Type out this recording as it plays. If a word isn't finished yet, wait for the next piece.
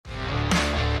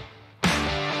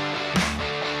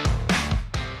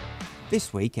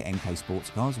This week at MK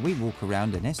Sportscars, we walk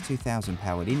around an S2000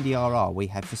 powered Indy RR we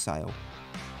have for sale.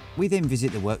 We then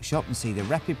visit the workshop and see the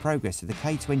rapid progress of the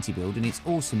K20 build and its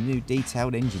awesome new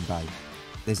detailed engine bay.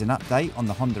 There's an update on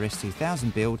the Honda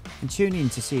S2000 build, and tune in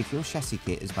to see if your chassis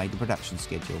kit has made the production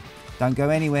schedule. Don't go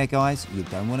anywhere guys, you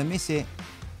don't want to miss it.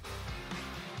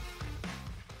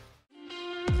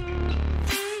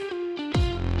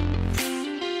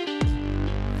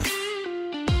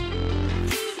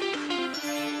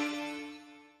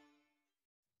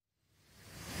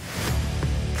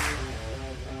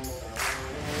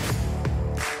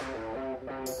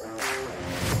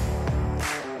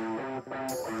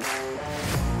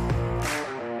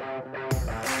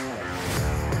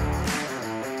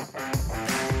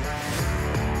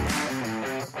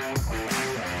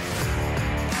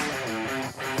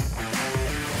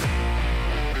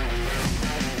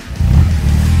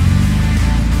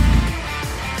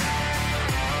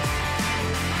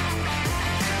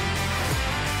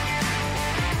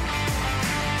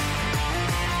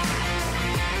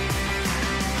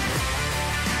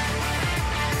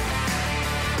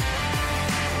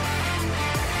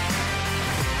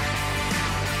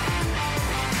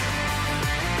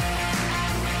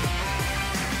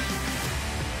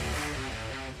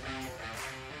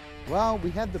 Well, we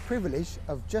had the privilege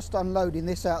of just unloading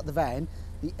this out of the van,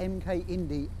 the MK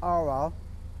Indy RR,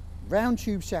 round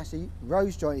tube chassis,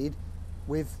 rose jointed,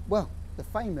 with, well, the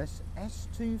famous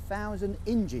S2000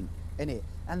 engine in it.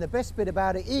 And the best bit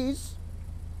about it is...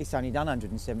 It's only done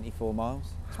 174 miles.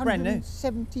 It's brand new.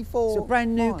 174 It's a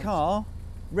brand new miles. car,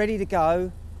 ready to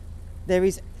go. There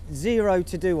is zero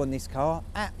to do on this car,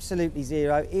 absolutely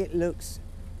zero. It looks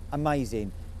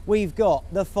amazing. We've got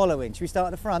the following. Should we start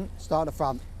at the front? Start at the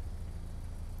front.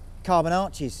 Carbon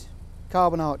arches.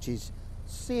 Carbon arches.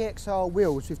 CXR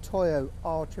wheels with Toyo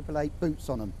R888 boots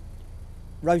on them.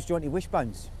 Rose jointed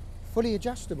wishbones. Fully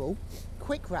adjustable.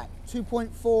 Quick rack.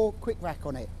 2.4 quick rack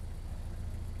on it.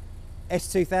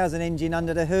 S2000 engine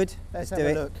under the hood. Let's do have a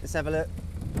it. look. Let's have a look.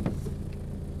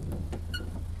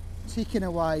 Ticking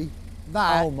away.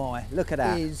 That Oh my, look at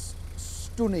that. is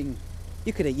stunning.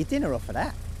 You could eat your dinner off of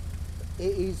that. It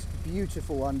is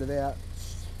beautiful under there.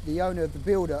 The owner, the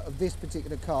builder of this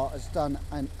particular car, has done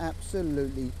an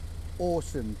absolutely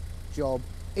awesome job.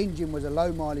 Engine was a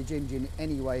low mileage engine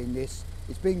anyway in this.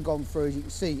 It's been gone through, as you can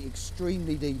see,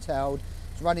 extremely detailed.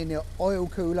 It's running an oil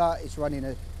cooler, it's running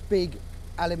a big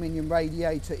aluminium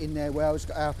radiator in there. Well, it's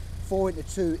got our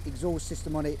 4x2 exhaust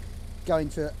system on it, going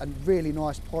to a really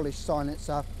nice polished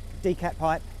silencer. Decat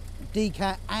pipe.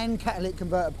 Decat and catalytic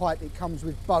converter pipe, it comes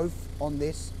with both on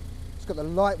this. It's got the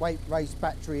lightweight race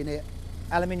battery in it.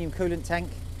 Aluminium coolant tank.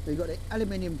 So you've got the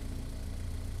aluminium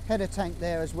header tank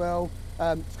there as well.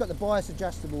 It's got the bias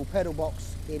adjustable pedal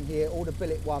box in here, all the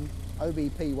billet one,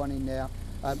 OBP one in there,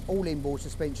 all inboard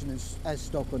suspension as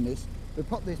stock on this. We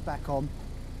pop this back on.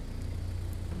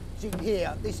 As you can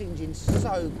hear, this engine's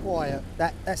so quiet.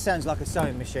 That sounds like a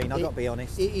sewing machine, I've got to be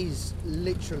honest. It is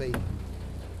literally.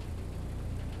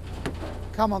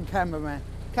 Come on, cameraman.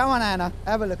 Come on, Anna,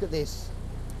 have a look at this.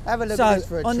 Have a look at this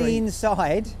for a So, on treat. the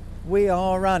inside, we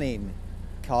are running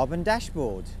carbon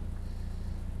dashboard,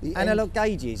 The analog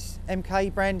gauges,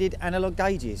 MK branded analog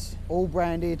gauges. all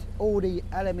branded, all the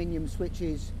aluminium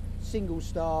switches, single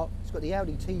start. It's got the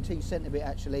Audi TT centre bit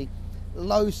actually.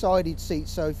 Low-sided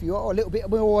seats, so if you're a little bit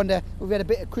more under, we've had a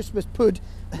bit of Christmas pud.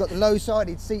 We've got the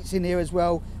low-sided seats in here as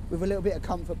well, with a little bit of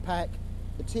comfort pack.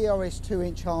 The TRS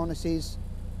 2-inch harnesses.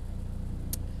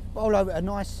 All over a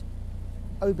nice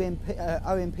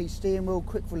OMP steering wheel,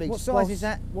 quick release. What size is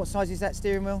that? What size is that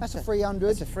steering wheel? That's a 300.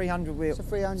 That's a 300 wheel. It's a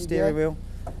 300 steering yeah. wheel.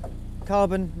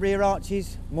 Carbon rear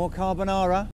arches, more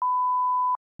carbonara.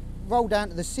 Roll down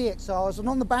to the CXRs, and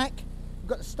on the back we've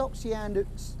got the stock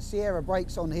Sierra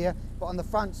brakes on here, but on the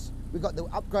fronts we've got the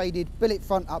upgraded billet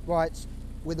front uprights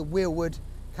with the wheelwood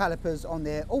calipers on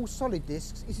there, all solid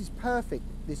discs. This is perfect,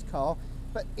 this car.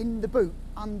 But in the boot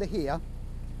under here,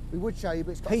 we would show you,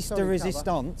 but it's got Piece a de solid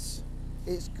resistance.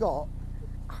 cover. It's got,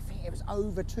 I think it was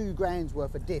over 2 grand's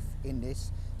worth of diff in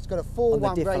this. It's got a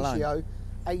 4:1 diff ratio, alone.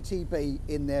 ATB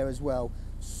in there as well.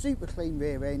 Super clean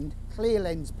rear end, clear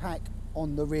lens pack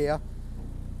on the rear.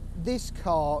 This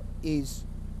car is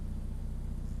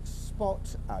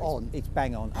spot on. It's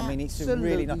bang on. I mean, it's a Absolutely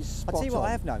really nice. spot I'll tell you what on.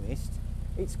 I have noticed.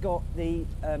 It's got the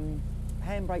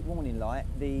handbrake warning light,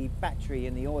 the battery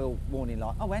and the oil warning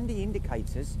light. Oh, and the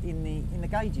indicators in the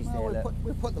gauges Well, there.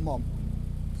 we'll put them on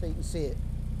so you can see it.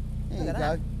 There Look you at go.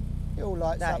 that. It all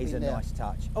lights up That is in a there. nice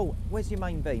touch. Oh, where's your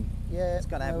main beam? Yeah, It's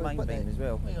going to have we'll main put beam that. as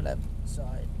well. We'll have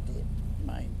side dip,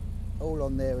 main, all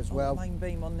on there as well. Main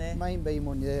beam on there. Main beam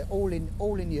on there, all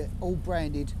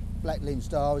branded black lens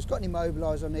dial. It's got an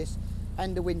immobiliser on this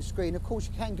and the windscreen. Of course,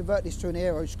 you can convert this to an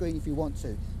aero screen if you want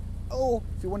to, or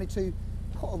if you wanted to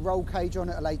put a roll cage on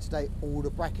at a later date. All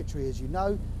the bracketry, as you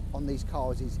know, on these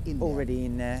cars is in there. Already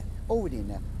in there. Already in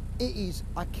there. It is,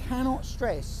 I cannot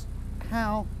stress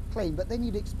how clean, but then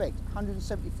you'd expect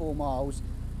 174 miles.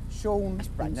 Sean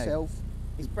himself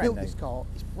built this car.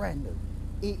 It's brand new.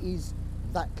 It is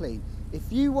that clean. If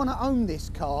you want to own this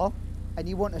car and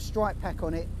you want a stripe pack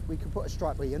on it, we can put a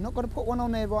stripe, but you're not going to put one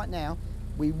on there right now.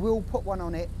 We will put one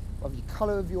on it of the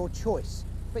colour of your choice,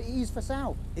 but it is for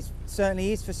sale. It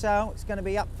certainly is for sale. It's going to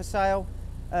be up for sale.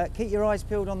 Keep your eyes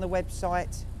peeled on the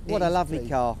website. What a lovely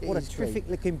car. What a terrific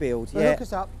looking build. Well, look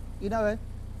us up. You know,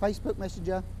 Facebook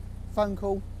Messenger, phone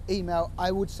call, email.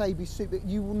 I would say be super.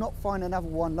 You will not find another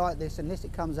one like this unless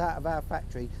it comes out of our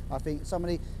factory. I think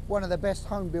one of the best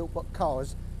home built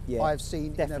cars I've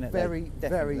seen in a very,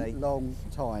 very long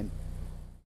time.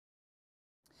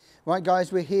 Right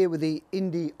guys, we're here with the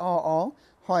Indy RR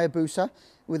Hayabusa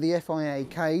with the FIA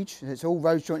cage. It's all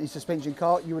road jointed suspension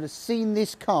car. You would have seen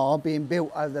this car being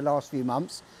built over the last few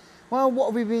months. Well, what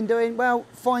have we been doing? Well,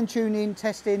 fine tuning,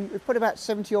 testing. We've put about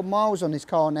 70 odd miles on this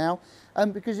car now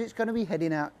because it's going to be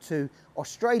heading out to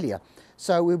Australia.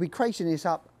 So we'll be crating this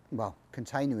up, well,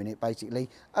 containering it basically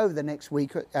over the next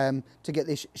week to get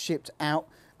this shipped out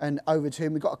and over to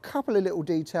him. We've got a couple of little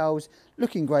details,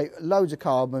 looking great, loads of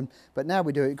carbon, but now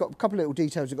we do it. We've got a couple of little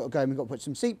details we've got to go, and we've got to put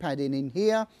some seat padding in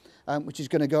here, which is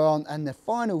going to go on, and the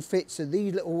final fits of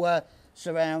these little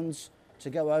surrounds to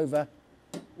go over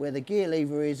where the gear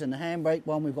lever is and the handbrake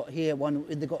one we've got here. One,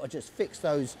 they've got to just fix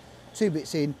those two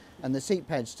bits in and the seat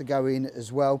pads to go in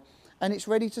as well. And it's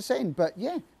ready to send, but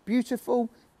yeah, beautiful,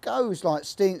 goes like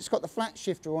stink. It's got the flat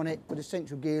shifter on it with a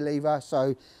central gear lever,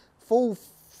 so full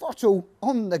throttle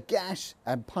on the gas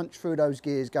and punch through those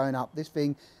gears going up. This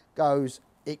thing goes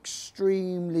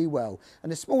extremely well.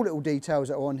 And the small little details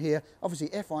that are on here, obviously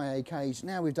FIA cage.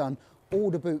 Now we've done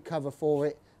all the boot cover for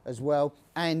it as well,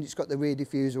 and it's got the rear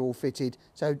diffuser all fitted.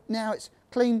 So now it's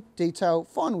clean detail,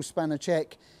 final spanner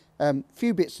check,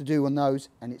 few bits to do on those,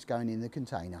 and it's going in the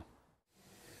container.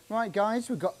 Right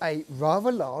guys, we've got a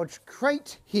rather large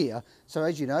crate here. So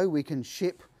as you know, we can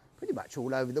ship pretty much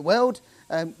all over the world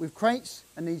with crates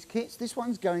and these kits. This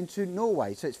one's going to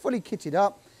Norway, so it's fully kitted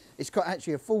up. It's got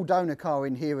actually a full donor car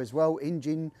in here as well,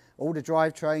 engine, all the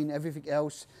drivetrain, everything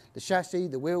else, the chassis,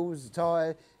 the wheels, the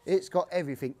tyre. It's got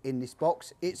everything in this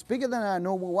box. It's bigger than our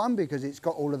normal one because it's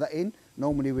got all of that in.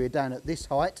 Normally we're down at this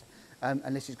height,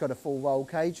 unless it's got a full roll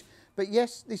cage. But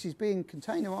yes, this is being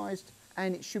containerised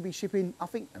and it should be shipping, I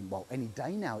think, well, any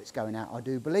day now it's going out, I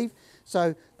do believe.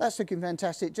 So that's looking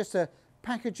fantastic. Just a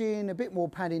packaging, a bit more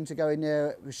padding to go in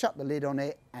there, shut the lid on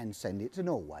it and send it to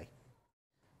Norway.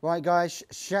 Right guys,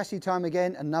 chassis time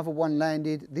again, another one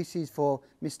landed. This is for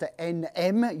Mr.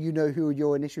 NM, you know who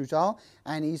your initials are,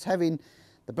 and he's having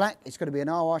the black, it's going to be an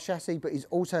RR chassis, but he's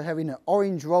also having an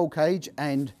orange roll cage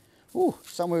and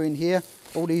somewhere in here,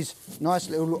 all these nice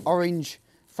little orange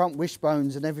front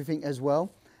wishbones and everything as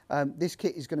well. This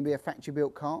kit is going to be a factory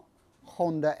built car,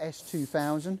 Honda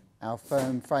S2000, our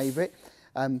firm favourite.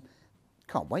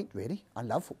 Can't wait really, I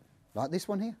love like this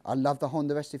one here. I love the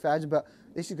Honda S2000, but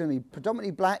this is going to be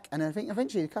predominantly black, and I think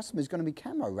eventually the customer is going to be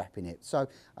camo wrapping it. So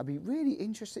I'd be really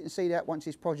interested to see that once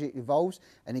this project evolves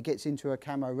and it gets into a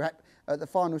camo wrap at the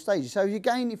final stage. So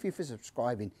again, if you're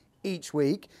subscribing each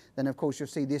week, then of course you'll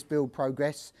see this build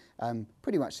progress,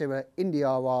 pretty much similar, Indy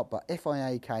RR, but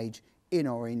FIA cage in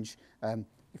orange.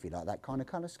 If you like that kind of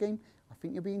colour scheme, I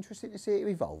think you'll be interested to see it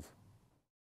evolve.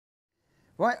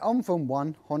 Right, on from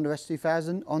one Honda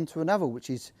S2000 onto another, which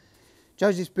is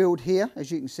Josie's build here.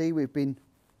 As you can see, we've been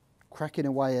cracking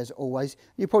away as always.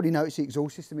 You probably notice the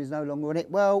exhaust system is no longer on it.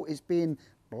 Well, it's being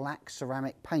black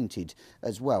ceramic painted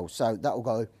as well. So that will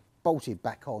go bolted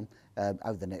back on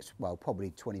over the next, well,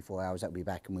 probably 24 hours. That'll be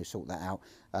back and we'll sort that out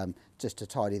just to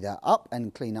tidy that up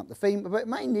and clean up the theme. But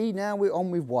mainly now we're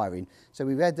on with wiring. So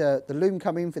we've had the loom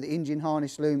come in for the engine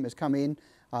harness loom has come in.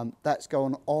 That's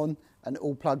gone on and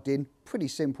all plugged in. Pretty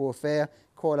simple affair.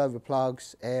 Coilover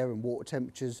plugs, air and water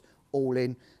temperatures all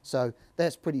in. So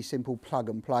that's pretty simple plug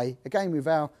and play. Again, with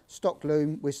our stock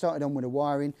loom, we started on with the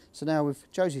wiring. So now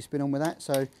with Josie's been on with that.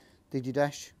 So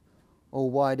Digidash all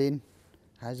wired in,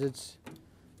 hazards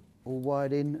all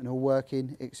wired in and all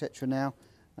working, etc. now.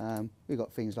 We've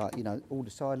got things like, you know, all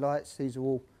the side lights. These are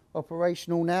all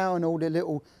operational now, and all the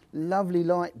little lovely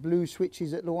light blue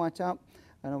switches that light up.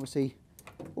 And obviously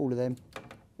all of them,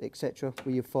 etc.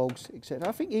 with your fogs, etc.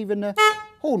 I think even the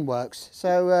horn works.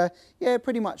 So yeah,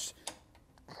 pretty much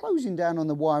closing down on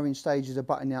the wiring stages of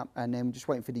buttoning up, and then just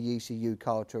waiting for the ECU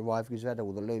card to arrive because we've had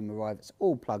all the loom arrive. It's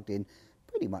all plugged in,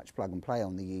 pretty much plug and play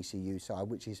on the ECU side,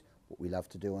 which is what we love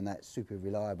to do on that, super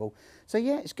reliable. So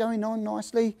yeah, it's going on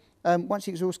nicely. Once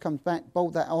the exhaust comes back,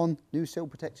 bolt that on, new seal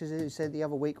protectors, as I said the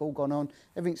other week, all gone on.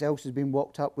 Everything else has been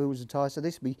whopped up, wheels and tyres, so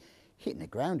this will be hitting the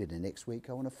ground in the next week,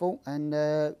 I would have thought. And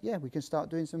yeah, we can start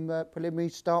doing some preliminary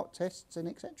start tests and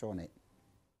etc. on it.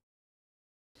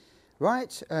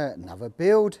 Right, another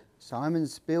build,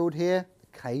 Simon's build here,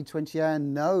 the K20A. I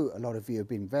know a lot of you have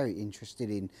been very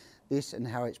interested in this and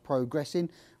how it's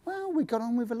progressing. Well, we got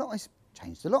on with a lot, it's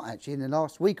changed a lot actually in the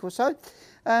last week or so.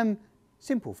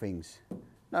 Simple things,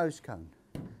 nose cone,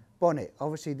 bonnet.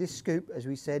 Obviously this scoop, as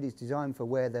we said, is designed for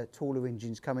where the taller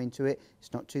engines come into it.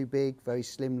 It's not too big, very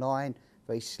slim line,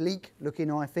 very sleek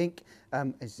looking, I think.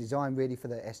 It's designed really for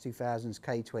the S2000's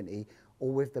K20,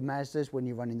 or with the Mazdas when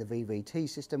you're running the VVT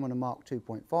system on a Mark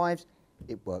 2.5s,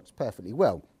 it works perfectly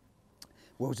well.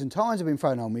 Wheels and tyres have been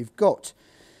thrown on. We've got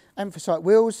anthracite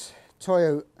wheels,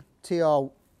 Toyo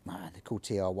TR, they're called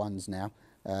TR1s now,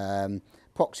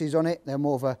 proxies on it. They're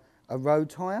more of a road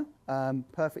tyre,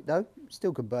 perfect though,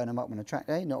 still can burn them up on a track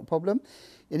day, not a problem.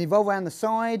 And evolve around the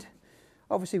side.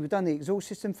 Obviously we've done the exhaust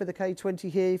system for the K20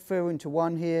 here, through into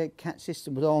one here, cat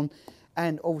system was on,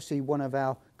 and obviously one of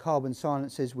our carbon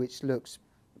silencers, which looks,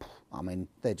 I mean,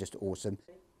 they're just awesome.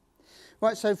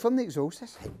 Right, so from the exhaust,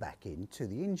 let's head back into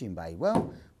the engine bay.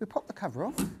 Well, we pop the cover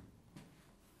off.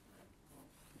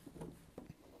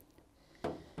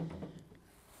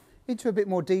 Into a bit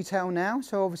more detail now.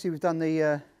 So obviously we've done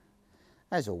the,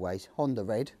 as always, Honda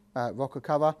red rocker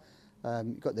cover.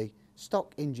 You've got the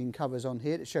stock engine covers on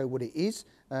here to show what it is.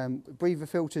 Breather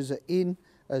filters are in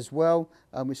as well.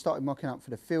 We started mocking up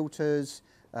for the filters,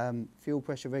 fuel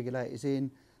pressure regulators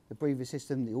in, the breather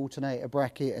system, the alternator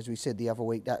bracket, as we said the other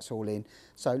week, that's all in.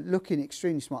 So looking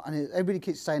extremely smart. And everybody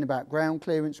keeps saying about ground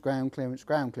clearance, ground clearance,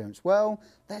 ground clearance. Well,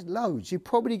 there's loads. You're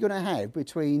probably going to have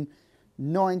between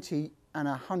 90 and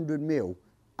 100 mil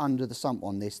under the sump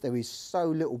on this. There is so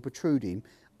little protruding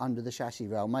under the chassis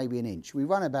rail, maybe an inch. We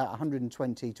run about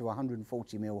 120 to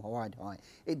 140 mil ride height.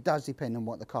 It does depend on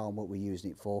what the car and what we're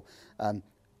using it for,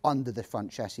 under the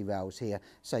front chassis rails here.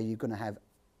 So you're going to have,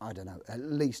 I don't know, at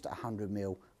least 100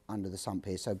 mil under the sump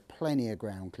here. So plenty of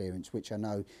ground clearance, which I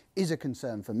know is a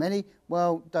concern for many.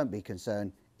 Well, don't be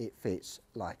concerned, it fits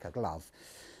like a glove.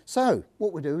 So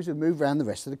what we'll do is we'll move around the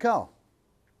rest of the car.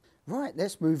 Right,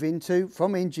 let's move into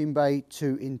from engine bay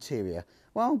to interior.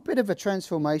 Well, bit of a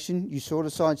transformation. You saw the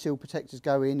side seal protectors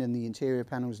go in and the interior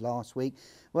panels last week.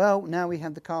 Well, now we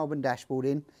have the carbon dashboard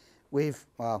in with,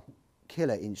 well,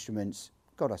 killer instruments,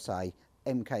 gotta say,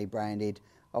 MK branded.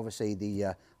 Obviously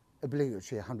the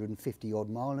obligatory 150 odd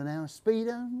mile an hour speed,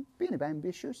 being a bit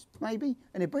ambitious maybe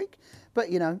in a brick,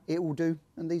 but you know, it will do.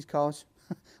 And these cars,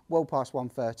 well past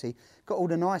 130. Got all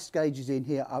the nice gauges in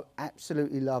here. I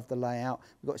absolutely love the layout.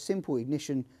 We've got a simple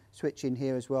ignition switch in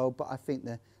here as well, but I think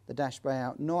the dash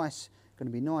layout, nice, going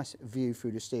to be nice view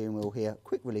through the steering wheel here.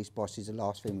 Quick release boss is the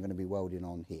last thing we're going to be welding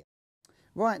on here.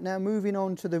 Right, now moving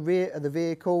on to the rear of the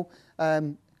vehicle.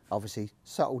 Obviously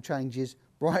subtle changes,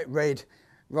 bright red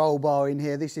roll bar in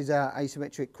here. This is our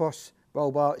asymmetric cross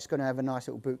roll bar. It's going to have a nice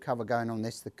little boot cover going on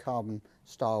this, the carbon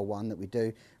style one that we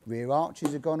do. Rear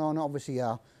arches have gone on, obviously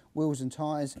our wheels and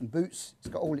tyres and boots. It's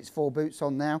got all its 4 boots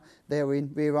on now. They're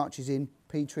in, rear arches in,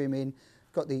 P-trim in.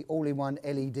 Got the all-in-one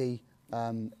LED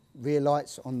rear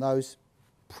lights on those.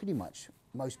 Pretty much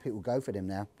most people go for them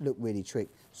now. Look really trick,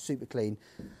 super clean.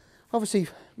 Obviously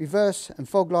reverse and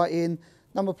fog light in.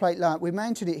 Number plate light, we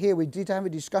mounted it here. We did have a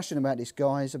discussion about this,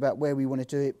 guys, about where we want to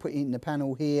do it, put it in the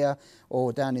panel here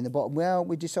or down in the bottom. Well,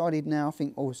 we decided now, I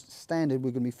think, all standard,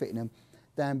 we're going to be fitting them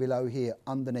down below here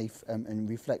underneath and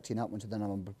reflecting up onto the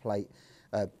number plate,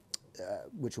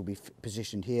 which will be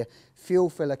positioned here. Fuel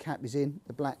filler cap is in,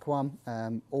 the black one,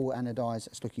 all anodised,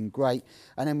 that's looking great.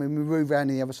 And then when we move around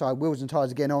to the other side, wheels and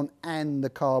tyres again on, and the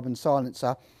carbon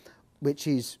silencer, which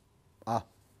is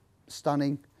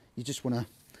stunning. You just want to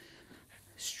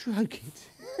stroke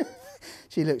it.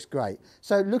 She looks great.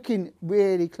 So looking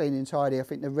really clean and tidy. I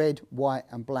think the red, white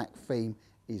and black theme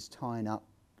is tying up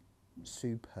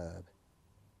superb.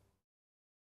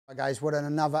 Hi guys, what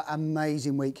another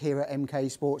amazing week here at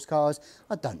MK Sportscars.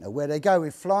 I don't know where they go, we're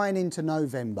flying into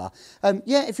November.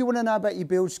 Yeah, if you want to know about your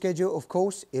build schedule, of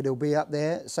course, it'll be up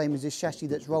there, same as this chassis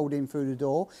that's rolled in through the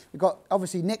door. We've got,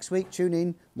 obviously, next week, tune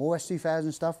in, more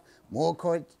S2000 stuff, more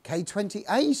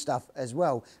K20A stuff as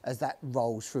well as that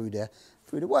rolls through the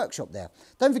workshop there.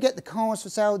 Don't forget the cars for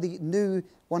sale, the new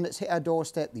one that's hit our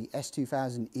doorstep, the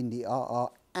S2000 Indy RR.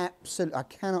 Absolutely, I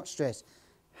cannot stress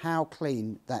how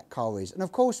clean that car is. And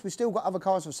of course, we've still got other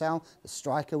cars for sale, the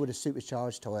Striker with a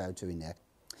supercharged Toyota in there.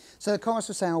 So the cars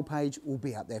for sale page will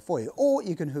be up there for you, or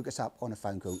you can hook us up on a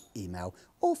phone call, email,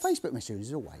 or Facebook message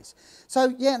as always.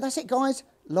 So yeah, that's it guys.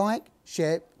 Like,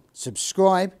 share,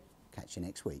 subscribe. Catch you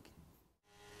next week.